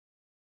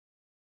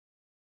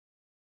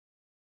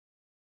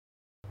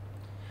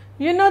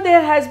You know,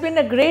 there has been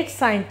a great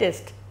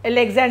scientist,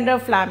 Alexander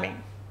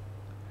Fleming.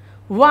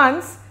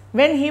 Once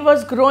when he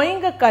was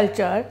growing a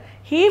culture,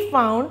 he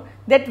found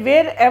that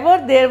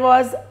wherever there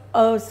was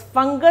a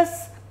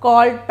fungus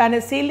called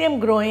penicillium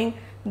growing,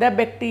 the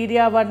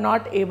bacteria were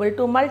not able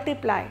to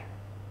multiply.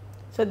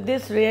 So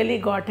this really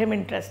got him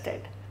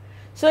interested.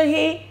 So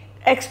he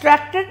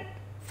extracted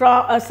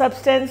from a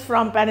substance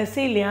from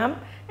penicillium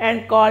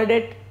and called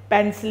it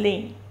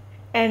penicillin,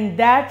 and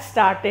that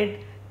started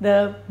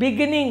the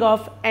beginning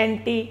of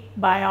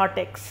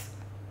antibiotics.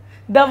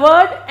 The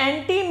word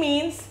anti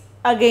means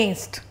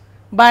against,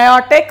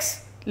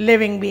 biotics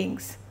living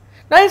beings.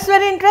 Now it is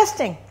very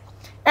interesting.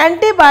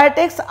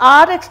 Antibiotics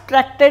are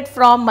extracted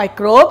from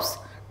microbes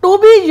to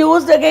be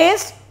used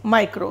against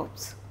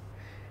microbes.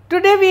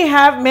 Today we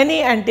have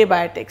many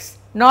antibiotics,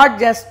 not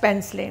just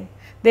penicillin.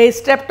 There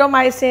is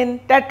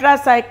streptomycin,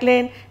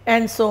 tetracycline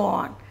and so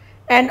on.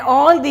 And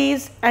all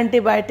these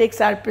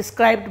antibiotics are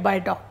prescribed by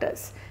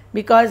doctors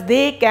because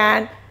they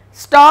can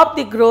stop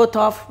the growth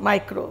of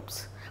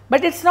microbes.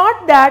 But it is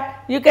not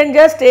that you can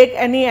just take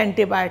any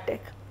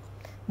antibiotic.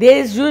 There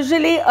is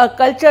usually a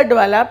culture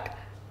developed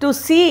to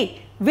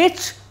see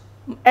which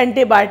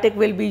antibiotic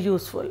will be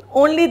useful.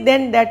 Only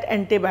then that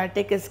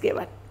antibiotic is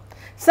given.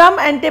 Some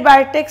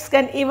antibiotics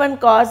can even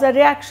cause a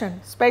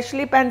reaction,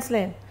 especially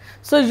penicillin.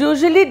 So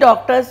usually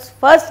doctors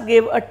first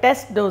give a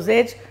test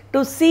dosage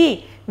to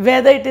see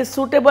whether it is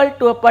suitable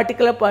to a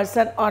particular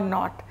person or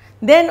not.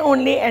 Then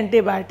only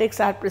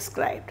antibiotics are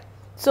prescribed.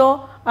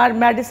 So our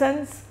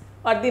medicines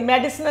or the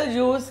medicinal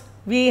use,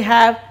 we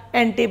have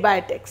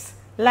antibiotics.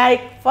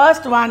 Like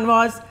first one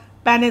was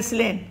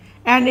penicillin,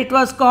 and it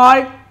was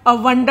called a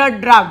wonder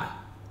drug.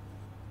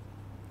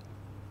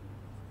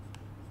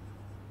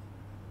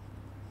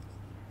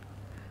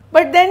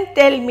 But then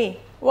tell me,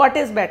 what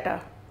is better?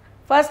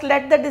 First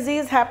let the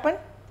disease happen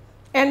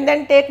and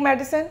then take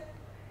medicine,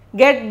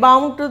 get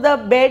bound to the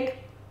bed,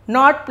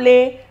 not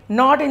play,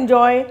 not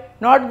enjoy,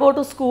 not go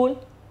to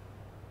school.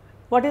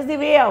 What is the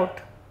way out?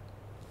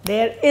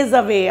 There is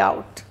a way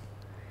out.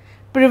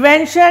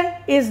 Prevention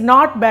is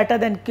not better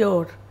than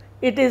cure.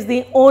 It is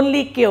the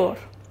only cure.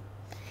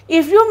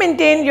 If you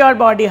maintain your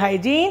body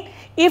hygiene,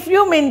 if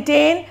you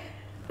maintain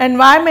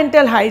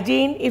environmental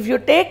hygiene, if you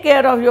take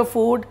care of your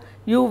food,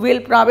 you will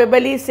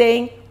probably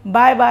saying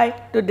bye-bye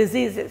to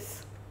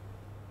diseases.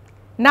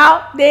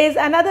 Now there is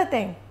another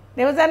thing.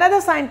 There was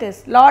another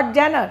scientist, Lord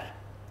Jenner.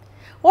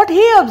 What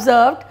he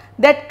observed,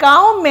 that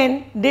cow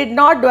men did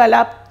not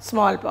develop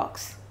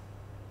smallpox.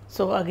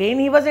 So again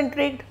he was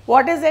intrigued,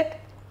 what is it?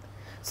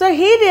 So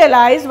he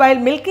realized while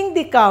milking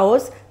the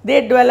cows,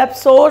 they develop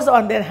sores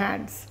on their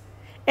hands,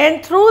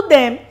 and through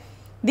them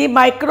the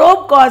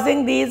microbe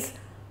causing these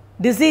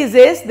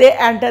diseases, they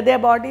enter their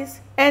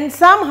bodies and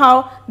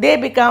somehow they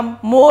become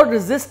more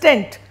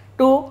resistant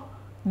to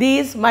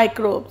these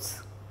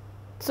microbes.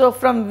 So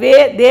from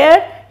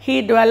there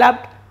he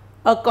developed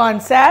a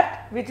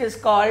concept which is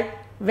called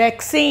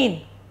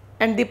vaccine,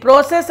 and the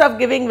process of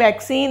giving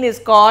vaccine is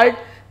called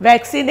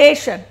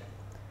vaccination.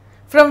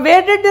 From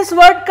where did this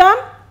word come?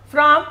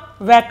 From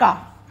vacca.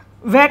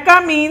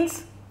 Vacca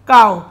means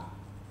cow.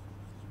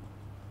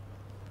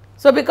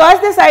 So because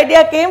this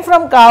idea came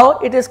from cow,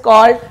 it is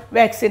called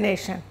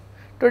vaccination.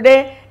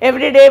 Today,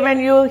 every day when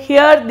you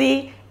hear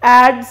the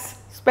ads,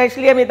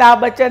 especially Amitabh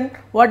Bachchan,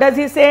 what does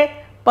he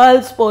say?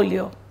 Pulse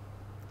polio.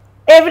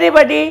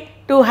 Everybody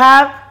to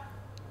have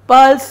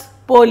pulse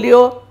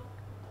polio,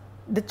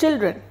 the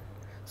children.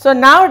 So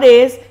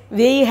nowadays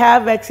we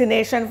have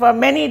vaccination for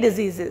many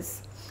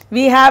diseases.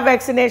 We have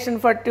vaccination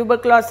for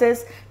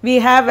tuberculosis, we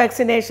have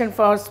vaccination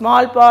for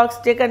smallpox,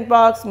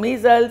 chickenpox,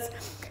 measles,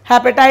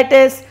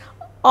 hepatitis.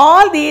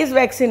 All these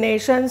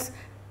vaccinations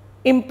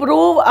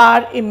improve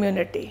our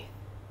immunity.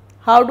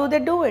 How do they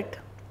do it?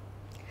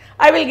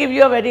 I will give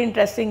you a very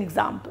interesting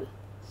example.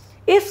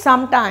 If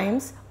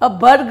sometimes a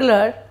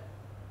burglar,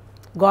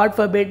 God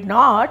forbid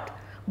not,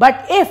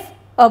 but if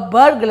a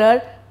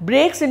burglar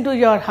breaks into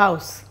your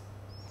house,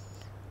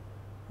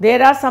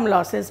 there are some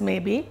losses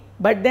maybe,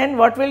 but then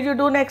what will you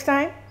do next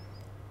time?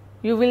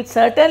 You will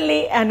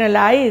certainly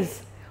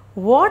analyze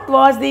what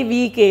was the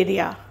weak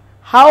area,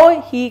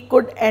 how he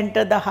could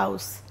enter the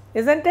house,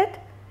 isn't it?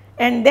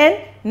 And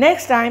then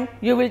next time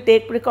you will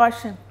take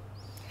precaution.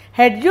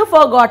 Had you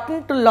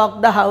forgotten to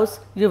lock the house,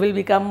 you will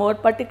become more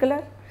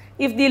particular.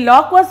 If the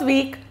lock was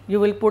weak, you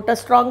will put a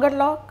stronger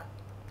lock.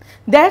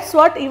 That's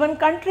what even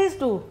countries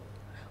do.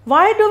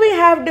 Why do we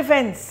have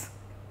defense?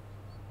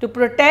 To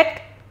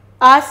protect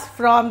us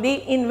from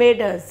the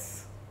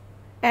invaders.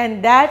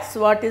 And that's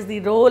what is the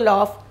role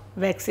of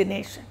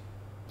vaccination.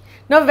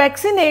 Now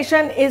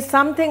vaccination is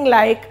something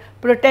like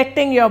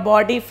protecting your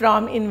body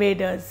from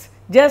invaders,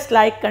 just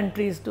like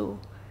countries do.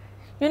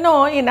 You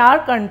know, in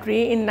our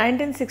country in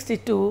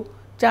 1962,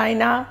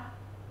 China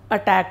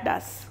attacked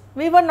us.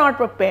 We were not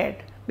prepared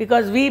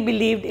because we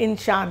believed in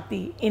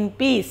Shanti, in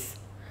peace.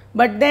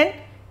 But then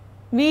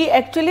we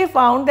actually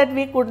found that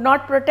we could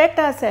not protect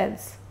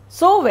ourselves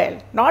so well.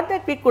 Not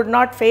that we could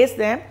not face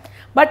them,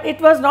 but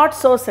it was not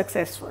so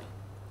successful.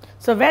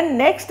 So when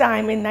next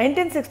time in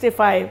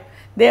 1965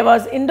 there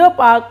was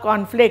Indo-Pak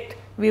conflict,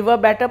 we were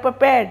better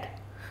prepared.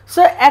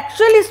 So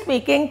actually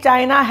speaking,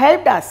 China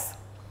helped us.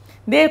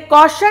 They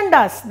cautioned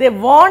us, they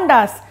warned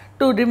us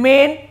to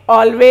remain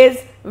always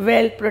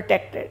well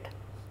protected.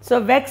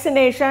 So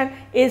vaccination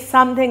is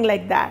something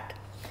like that.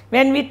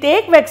 When we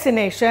take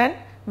vaccination,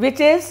 which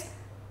is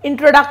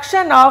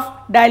introduction of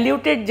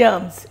diluted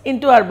germs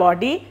into our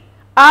body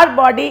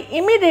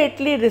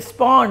immediately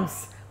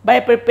responds by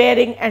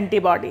preparing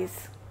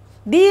antibodies.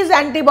 These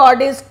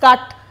antibodies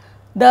cut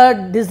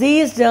the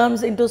disease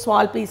germs into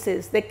small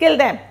pieces, they kill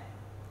them,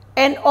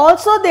 and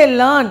also they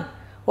learn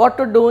what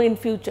to do in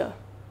future,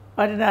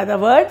 or in other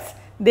words,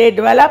 they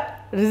develop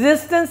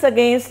resistance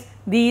against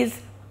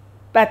these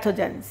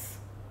pathogens.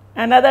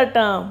 Another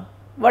term,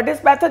 what is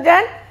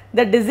pathogen?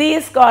 The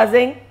disease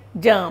causing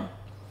germ.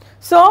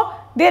 So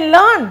they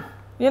learn,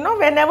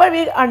 whenever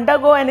we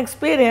undergo an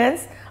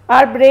experience,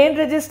 our brain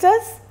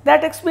registers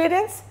that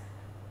experience.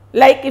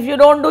 Like if you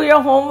don't do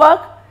your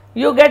homework,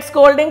 you get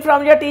scolding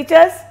from your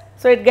teachers,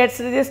 so it gets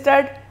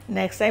registered,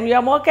 next time you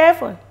are more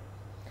careful.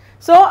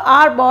 So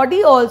our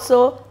body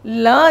also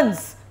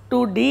learns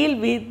to deal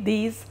with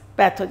these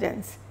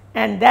pathogens,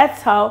 and that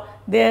is how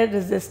their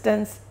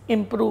resistance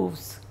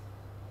improves.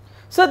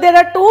 So there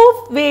are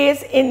two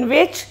ways in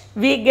which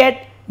we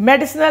get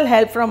medicinal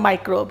help from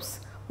microbes.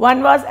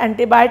 One was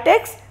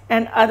antibiotics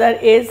and other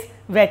is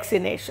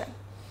vaccination.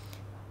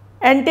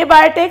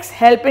 Antibiotics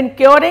help in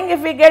curing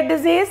if we get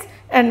disease,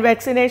 and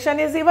vaccination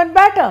is even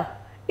better.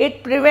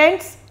 It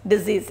prevents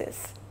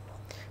diseases.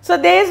 So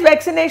there is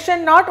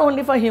vaccination not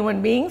only for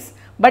human beings,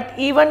 but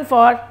even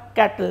for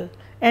cattle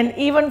and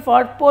even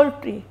for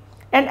poultry.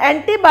 And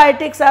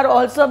antibiotics are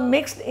also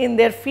mixed in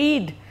their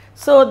feed,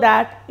 so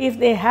that if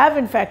they have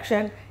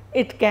infection,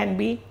 it can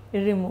be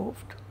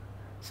removed.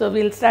 So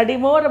we will study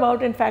more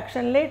about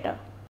infection later.